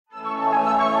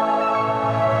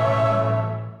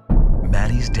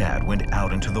Lizzy's dad went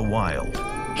out into the wild.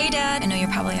 Hey, Dad. I know you're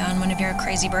probably on one of your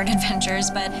crazy bird adventures,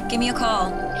 but give me a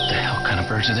call. What the hell kind of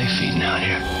birds are they feeding out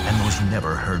here? And was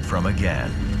never heard from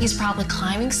again. He's probably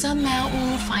climbing some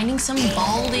mountain, finding some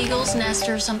bald eagle's nest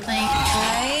or something.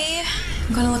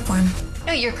 I'm gonna look for him.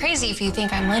 No, you're crazy if you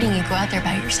think I'm letting you go out there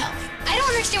by yourself. I don't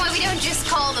understand why we don't just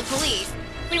call the police.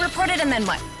 We reported and then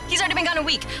what? He's already been gone a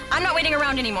week. I'm not waiting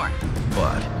around anymore.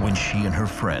 But when she and her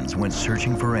friends went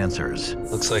searching for answers,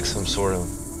 Looks like some sort of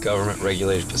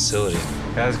government-regulated facility.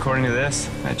 Guys, according to this,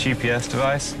 that GPS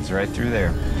device is right through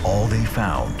there. all they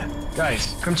found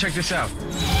Guys, come check this out.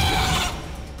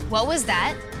 What was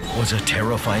that? was a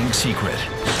terrifying secret.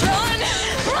 Run!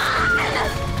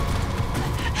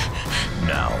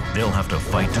 Now they'll have to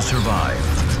fight to survive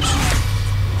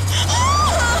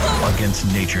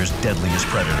against nature's deadliest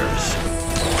predators.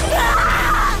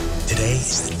 Today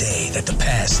is the day that the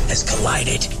past has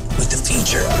collided with the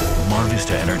future. Mar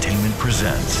Vista Entertainment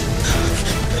presents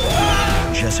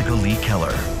Jessica Lee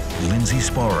Keller, Lindsay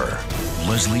Sporer,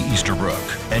 Leslie Easterbrook,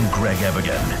 and Greg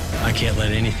Evigan. I can't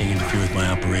let anything interfere with my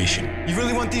operation. You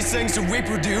really want these things to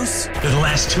reproduce? They're the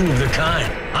last two of their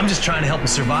kind. I'm just trying to help them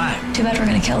survive. Too bad we're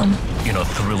gonna kill him. In a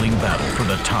thrilling battle for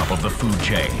the top of the food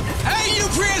chain. Hey, you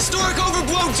prehistoric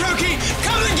overblown turkey!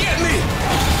 Come and get me!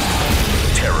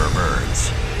 Terror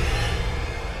Birds.